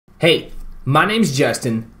Hey, my name's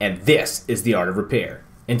Justin, and this is The Art of Repair.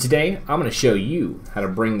 And today, I'm going to show you how to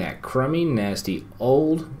bring that crummy, nasty,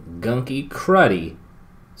 old, gunky, cruddy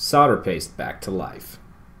solder paste back to life.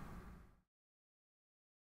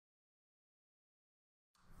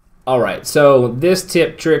 Alright, so this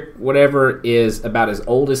tip, trick, whatever, is about as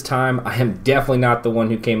old as time. I am definitely not the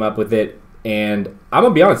one who came up with it, and I'm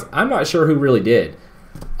going to be honest, I'm not sure who really did.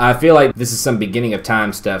 I feel like this is some beginning of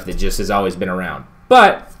time stuff that just has always been around.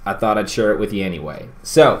 But I thought I'd share it with you anyway.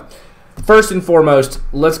 So, first and foremost,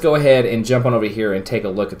 let's go ahead and jump on over here and take a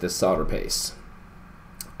look at this solder paste.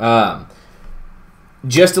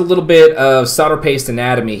 Just a little bit of solder paste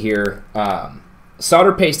anatomy here.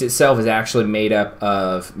 Solder paste itself is actually made up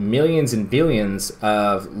of millions and billions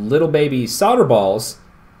of little baby solder balls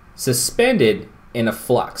suspended in a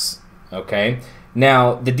flux. Okay?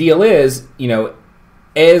 Now, the deal is,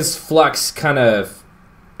 as flux kind of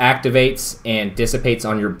activates and dissipates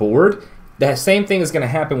on your board, the same thing is going to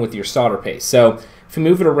happen with your solder paste. So if we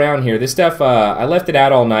move it around here, this stuff, I left it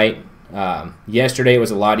out all night. Yesterday it was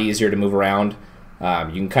a lot easier to move around.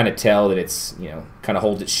 You can kind of tell that it's, kind of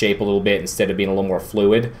holds its shape a little bit instead of being a little more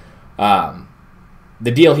fluid. The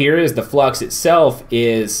deal here is the flux itself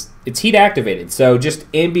it's heat activated. So just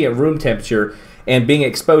ambient room temperature and being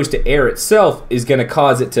exposed to air itself is going to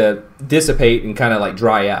cause it to dissipate and kind of like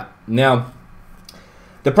dry up. Now,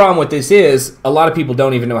 the problem with this is a lot of people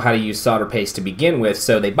don't even know how to use solder paste to begin with,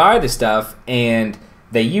 so they buy the stuff and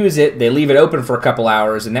they use it, they leave it open for a couple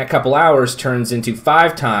hours, and that couple hours turns into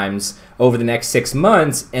 5 times over the next 6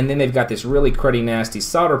 months, and then they've got this really cruddy, nasty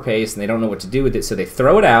solder paste, and they don't know what to do with it, so they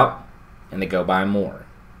throw it out and they go buy more.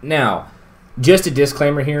 Now, just a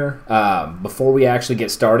disclaimer here, before we actually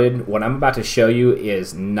get started, what I'm about to show you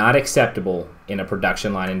is not acceptable in a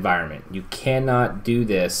production line environment. You cannot do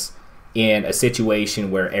this in a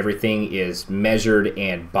situation where everything is measured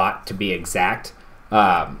and bought to be exact.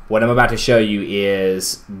 What I'm about to show you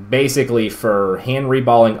is basically for hand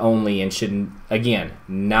reballing only and should, again,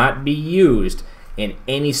 not be used in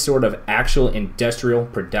any sort of actual industrial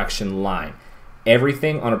production line.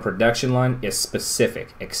 Everything on a production line is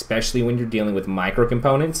specific, especially when you're dealing with micro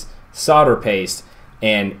components, solder paste,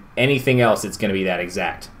 and anything else that's going to be that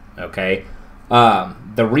exact. Okay?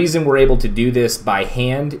 The reason we're able to do this by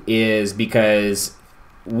hand is because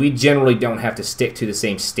we generally don't have to stick to the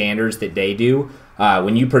same standards that they do.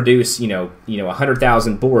 When you produce,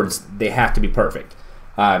 100,000 boards, they have to be perfect.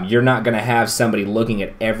 You're not going to have somebody looking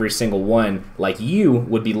at every single one like you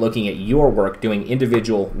would be looking at your work doing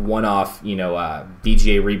individual one-off,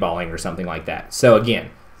 BGA reballing or something like that. So again,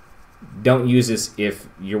 don't use this if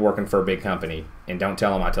you're working for a big company, and don't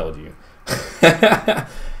tell them I told you.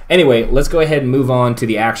 Anyway, let's go ahead and move on to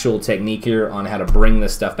the actual technique here on how to bring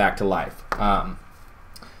this stuff back to life.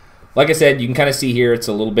 Like I said, you can kind of see here it's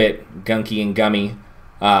a little bit gunky and gummy.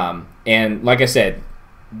 And like I said,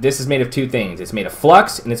 this is made of 2 things. It's made of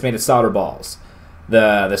flux and it's made of solder balls.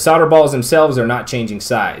 The solder balls themselves are not changing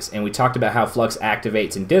size. And we talked about how flux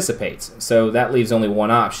activates and dissipates. So that leaves only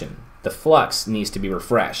one option. The flux needs to be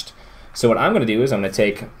refreshed. So what I'm going to do is I'm going to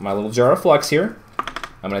take my little jar of flux here.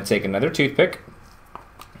 I'm going to take another toothpick.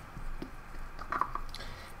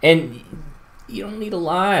 And you don't need a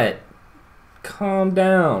lot. Calm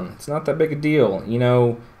down. It's not that big a deal.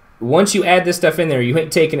 Once you add this stuff in there, you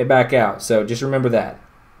ain't taking it back out. So just remember that.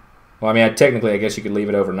 Well, I mean, technically, I guess you could leave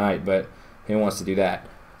it overnight, but who wants to do that?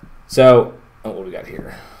 So, what do we got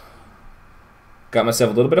here? Got myself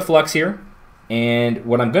a little bit of flux here. And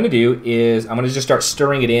what I'm going to do is I'm going to just start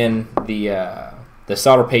stirring it in the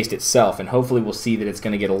solder paste itself. And hopefully we'll see that it's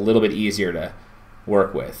going to get a little bit easier to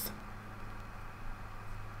work with.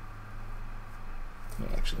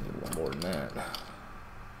 Actually need a little more than that.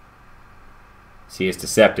 See, it's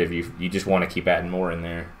deceptive. You just want to keep adding more in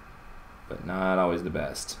there, but not always the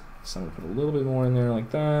best. So I'm going to put a little bit more in there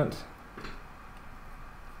like that.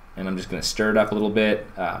 And I'm just going to stir it up a little bit.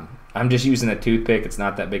 I'm just using a toothpick. It's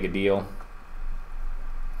not that big a deal.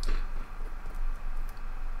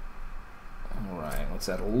 Alright, let's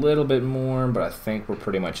add a little bit more, but I think we're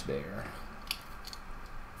pretty much there.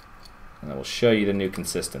 And I will show you the new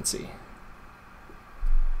consistency.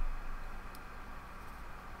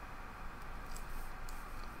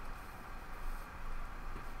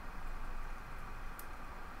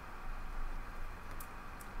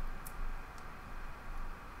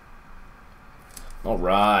 All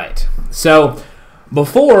right. So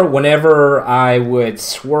before, whenever I would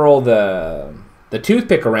swirl the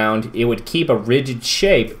toothpick around, it would keep a rigid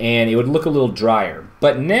shape and it would look a little drier.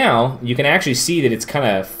 But now you can actually see that it's kind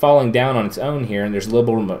of falling down on its own here, and there's a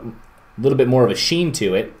little bit more of a sheen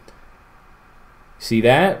to it. See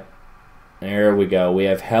that? There we go. We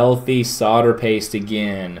have healthy solder paste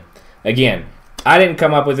again. Again, I didn't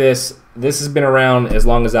come up with this. This has been around as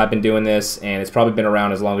long as I've been doing this, and it's probably been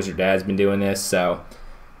around as long as your dad's been doing this. So,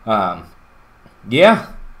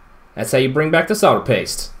 yeah, that's how you bring back the solder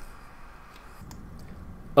paste.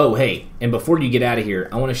 Oh, hey, and before you get out of here,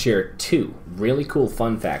 I want to share 2 really cool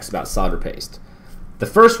fun facts about solder paste. The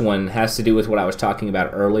first one has to do with what I was talking about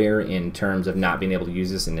earlier in terms of not being able to use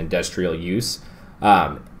this in industrial use.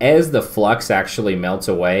 As the flux actually melts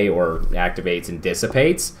away or activates and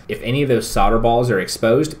dissipates, if any of those solder balls are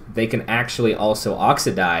exposed, they can actually also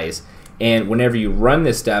oxidize. And whenever you run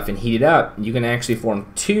this stuff and heat it up, you can actually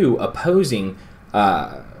form 2 opposing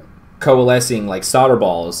coalescing like solder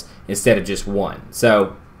balls instead of just one.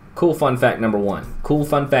 So, cool fun fact number 1. Cool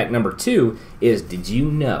fun fact number 2 is, did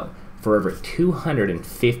you know for over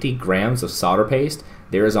 250 grams of solder paste,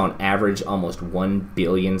 there is on average almost 1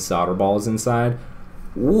 billion solder balls inside?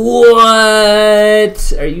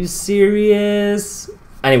 What? Are you serious?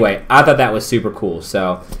 Anyway, I thought that was super cool.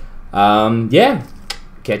 So, yeah,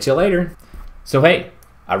 catch you later. So, hey,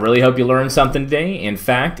 I really hope you learned something today. In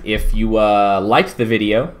fact, if you liked the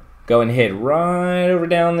video, go and hit right over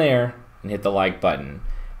down there and hit the like button.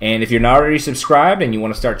 And if you're not already subscribed and you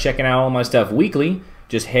want to start checking out all my stuff weekly,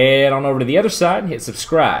 just head on over to the other side and hit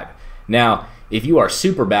subscribe. Now, if you are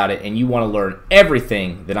super about it and you want to learn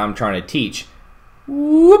everything that I'm trying to teach,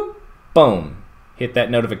 whoop, boom, hit that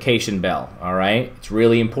notification bell, all right? It's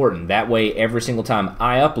really important. That way, every single time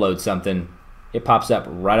I upload something, it pops up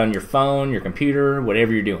right on your phone, your computer,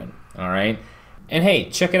 whatever you're doing, all right? And hey,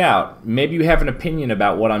 check it out. Maybe you have an opinion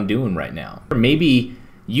about what I'm doing right now. Or maybe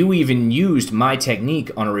you even used my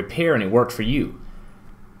technique on a repair and it worked for you.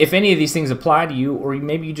 If any of these things apply to you, or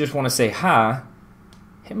maybe you just want to say hi,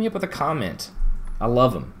 hit me up with a comment. I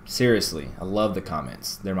love them. Seriously, I love the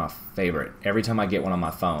comments. They're my favorite. Every time I get one on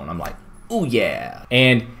my phone, I'm like, ooh yeah.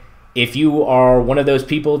 And if you are one of those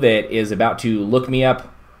people that is about to look me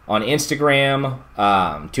up on Instagram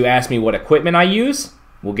to ask me what equipment I use,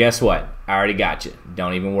 well, guess what? I already got you.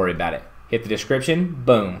 Don't even worry about it. Hit the description,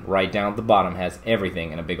 boom, right down at the bottom has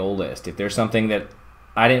everything in a big old list. If there's something that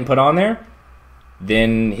I didn't put on there,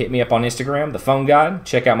 then hit me up on Instagram, the phone god,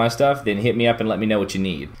 check out my stuff, then hit me up and let me know what you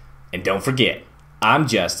need. And don't forget, I'm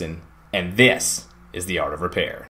Justin, and this is The Art of Repair.